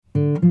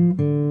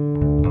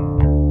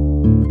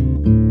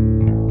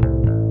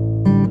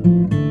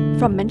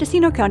From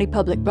Mendocino County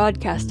Public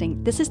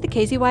Broadcasting, this is the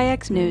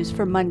KZYX News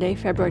for Monday,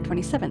 February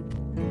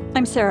 27th.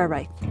 I'm Sarah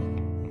Reith.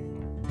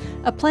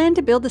 A plan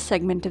to build a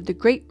segment of the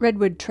Great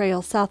Redwood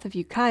Trail south of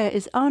Ukiah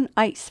is on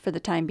ice for the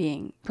time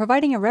being,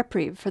 providing a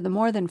reprieve for the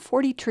more than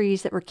 40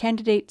 trees that were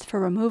candidates for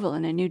removal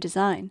in a new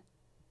design.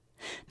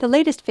 The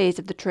latest phase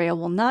of the trail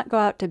will not go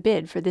out to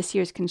bid for this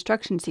year's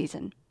construction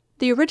season.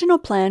 The original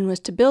plan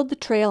was to build the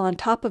trail on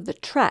top of the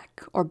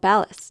track, or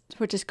ballast,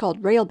 which is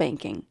called rail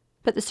banking.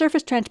 But the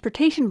Surface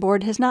Transportation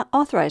Board has not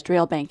authorized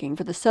rail banking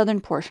for the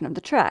southern portion of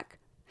the track.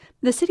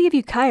 The city of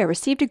Ukiah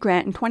received a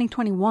grant in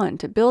 2021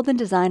 to build and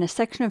design a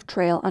section of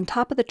trail on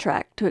top of the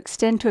track to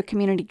extend to a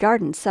community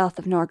garden south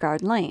of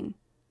Norgard Lane.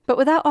 But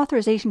without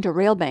authorization to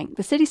rail bank,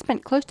 the city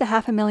spent close to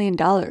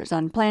 $500,000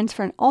 on plans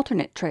for an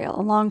alternate trail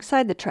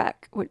alongside the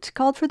track, which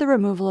called for the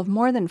removal of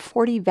more than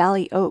 40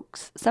 valley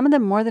oaks, some of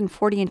them more than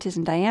 40 inches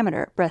in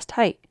diameter at breast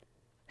height.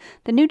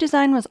 The new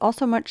design was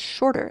also much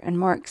shorter and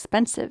more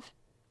expensive.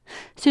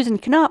 Susan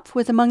Knopf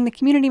was among the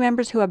community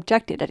members who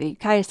objected at a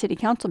Ukiah City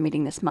Council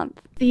meeting this month.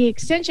 The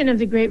extension of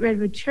the Great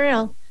Redwood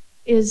Trail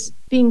is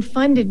being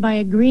funded by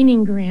a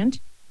greening grant,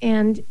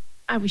 and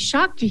I was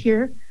shocked to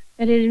hear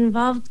that it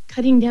involved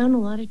cutting down a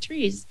lot of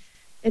trees.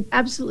 It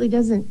absolutely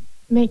doesn't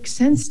make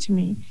sense to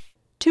me.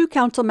 Two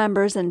council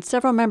members and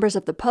several members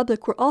of the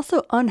public were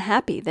also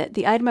unhappy that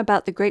the item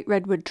about the Great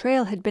Redwood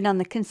Trail had been on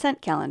the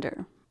consent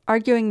calendar,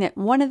 arguing that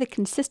one of the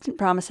consistent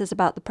promises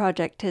about the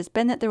project has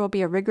been that there will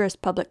be a rigorous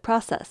public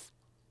process.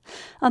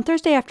 On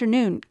Thursday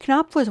afternoon,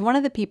 Knopf was one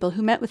of the people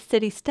who met with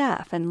city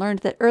staff and learned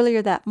that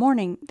earlier that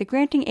morning, the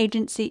granting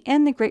agency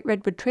and the Great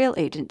Redwood Trail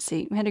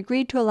Agency had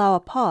agreed to allow a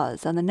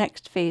pause on the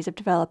next phase of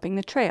developing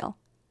the trail.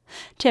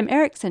 Tim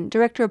Erickson,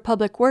 Director of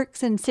Public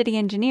Works and City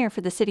Engineer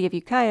for the City of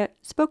Ukiah,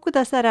 spoke with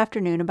us that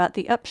afternoon about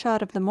the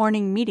upshot of the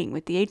morning meeting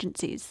with the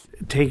agencies.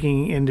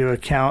 Taking into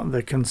account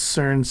the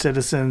concerned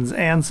citizens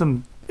and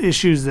some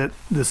issues that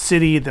the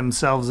city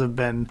themselves have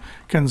been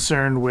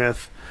concerned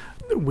with,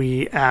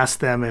 we asked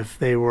them if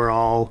they were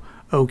all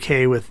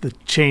okay with the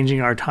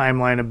changing our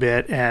timeline a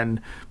bit and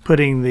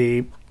putting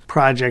the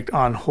project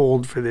on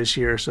hold for this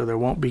year so there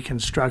won't be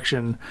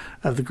construction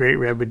of the Great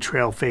Redwood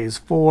Trail Phase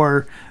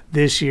 4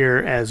 this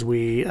year, as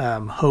we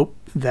hope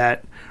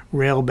that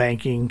rail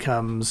banking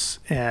comes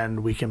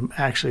and we can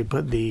actually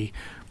put the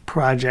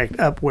project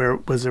up where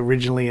it was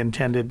originally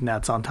intended, and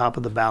that's on top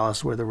of the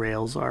ballast where the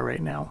rails are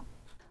right now.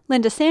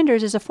 Linda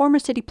Sanders is a former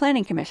city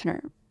planning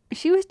commissioner.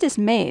 She was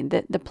dismayed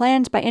that the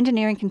plans by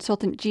engineering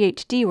consultant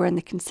GHD were in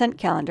the consent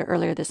calendar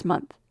earlier this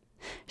month.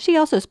 She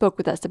also spoke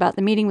with us about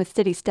the meeting with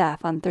city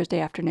staff on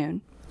Thursday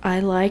afternoon. I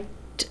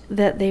liked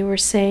that they were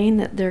saying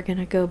that they're going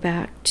to go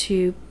back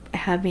to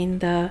having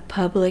the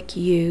public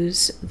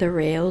use the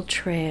rail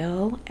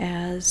trail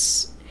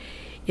as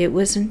it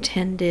was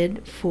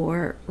intended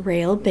for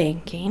rail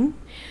banking,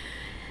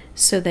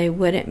 so they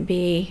wouldn't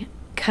be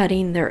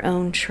cutting their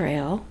own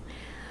trail.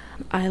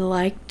 I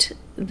liked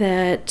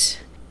that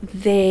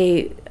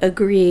they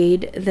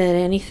agreed that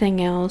anything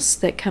else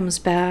that comes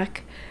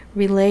back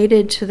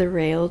related to the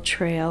rail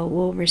trail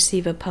will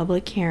receive a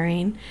public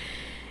hearing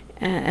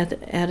at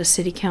a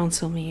city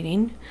council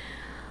meeting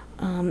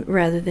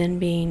rather than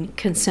being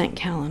consent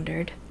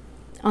calendared.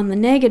 On the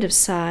negative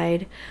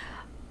side,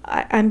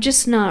 I'm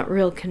just not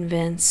real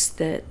convinced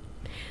that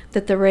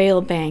the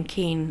rail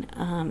banking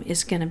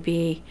is going to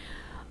be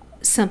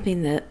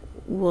something that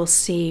we'll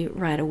see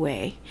right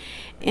away.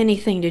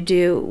 Anything to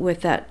do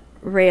with that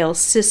rail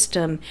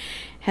system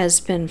has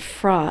been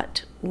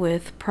fraught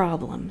with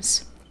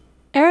problems.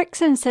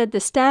 Erickson said the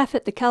staff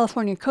at the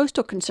California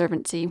Coastal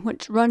Conservancy,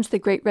 which runs the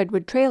Great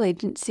Redwood Trail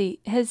Agency,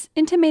 has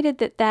intimated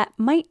that that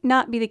might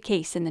not be the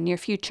case in the near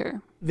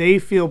future. They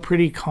feel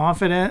pretty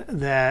confident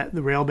that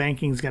the rail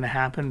banking is going to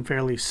happen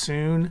fairly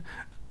soon,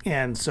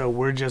 and so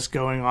we're just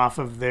going off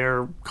of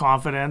their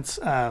confidence.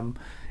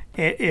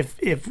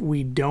 If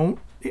we don't,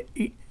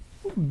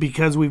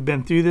 because we've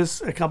been through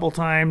this a couple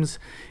times,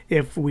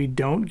 if we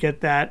don't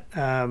get that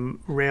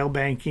rail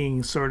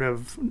banking sort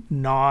of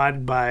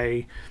nod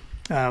by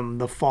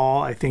the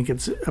fall, I think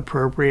it's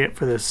appropriate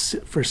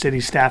for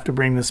city staff to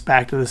bring this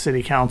back to the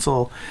city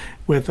council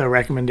with a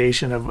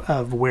recommendation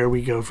of where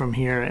we go from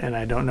here. And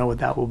I don't know what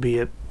that will be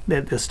at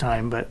this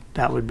time, but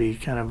that would be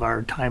kind of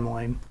our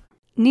timeline.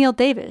 Neil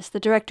Davis, the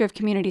Director of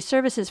Community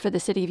Services for the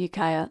City of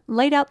Ukiah,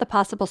 laid out the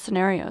possible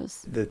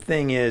scenarios. The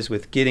thing is,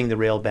 with getting the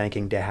rail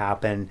banking to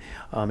happen,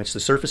 it's the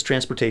Surface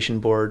Transportation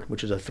Board,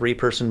 which is a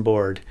 3-person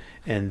board,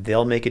 and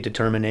they'll make a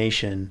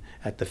determination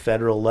at the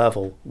federal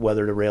level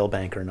whether to rail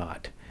bank or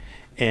not.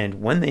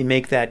 And when they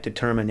make that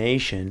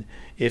determination,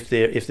 if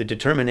the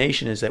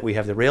determination is that we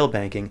have the rail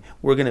banking,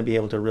 we're going to be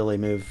able to really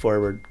move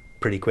forward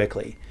pretty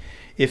quickly.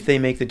 If they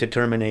make the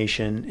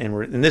determination,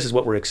 and this is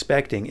what we're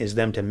expecting, is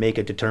them to make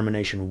a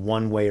determination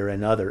one way or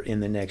another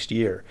in the next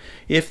year.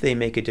 If they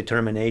make a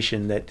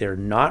determination that they're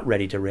not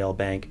ready to rail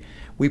bank,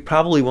 we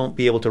probably won't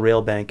be able to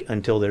rail bank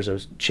until there's a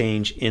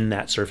change in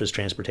that Surface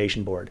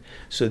Transportation Board.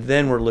 So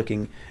then we're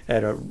looking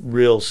at a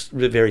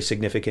very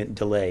significant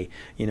delay.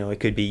 It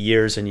could be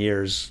years and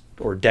years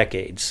or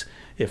decades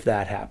if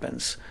that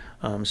happens.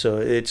 So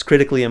it's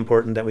critically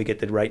important that we get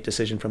the right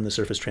decision from the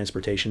Surface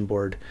Transportation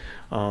Board.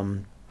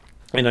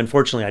 And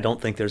unfortunately, I don't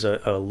think there's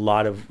a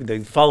lot of, the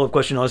follow-up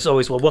question is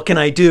always, well, what can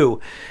I do?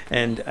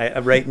 And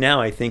right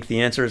now, I think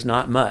the answer is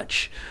not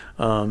much.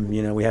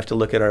 We have to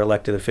look at our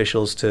elected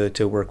officials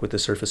to work with the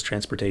Surface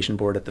Transportation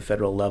Board at the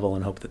federal level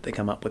and hope that they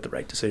come up with the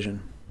right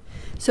decision.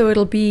 So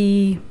it'll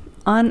be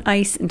on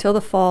ice until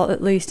the fall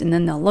at least, and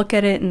then they'll look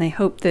at it and they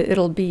hope that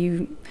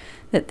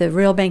that the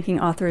rail banking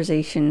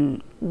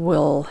authorization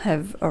will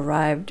have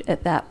arrived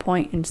at that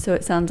point. And so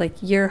it sounds like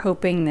you're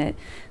hoping that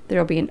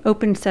there'll be an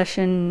open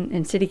session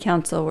in City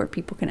Council where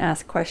people can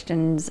ask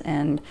questions,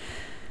 and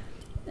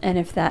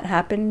if that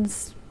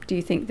happens, do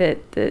you think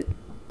that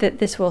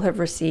this will have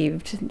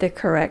received the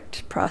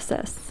correct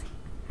process?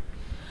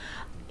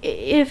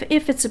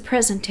 If it's a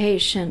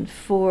presentation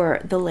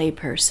for the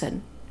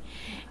layperson,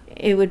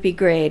 it would be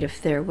great if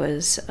there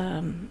was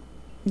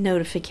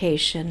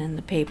notification in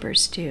the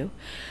papers too,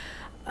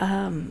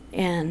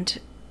 and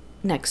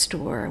next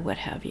door or what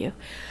have you.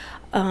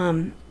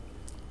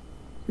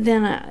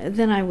 Then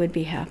I would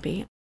be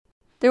happy.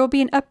 There will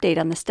be an update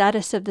on the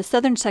status of the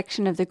southern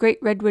section of the Great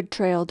Redwood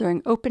Trail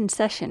during open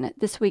session at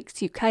this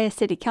week's Ukiah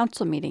City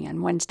Council meeting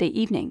on Wednesday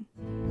evening.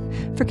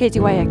 For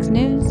KZYX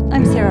News,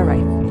 I'm Sarah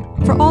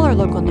Reith. For all our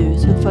local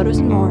news with photos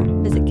and more,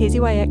 visit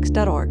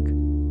kzyx.org.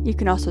 You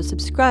can also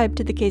subscribe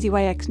to the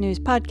KZYX News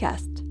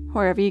podcast,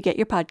 wherever you get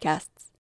your podcasts.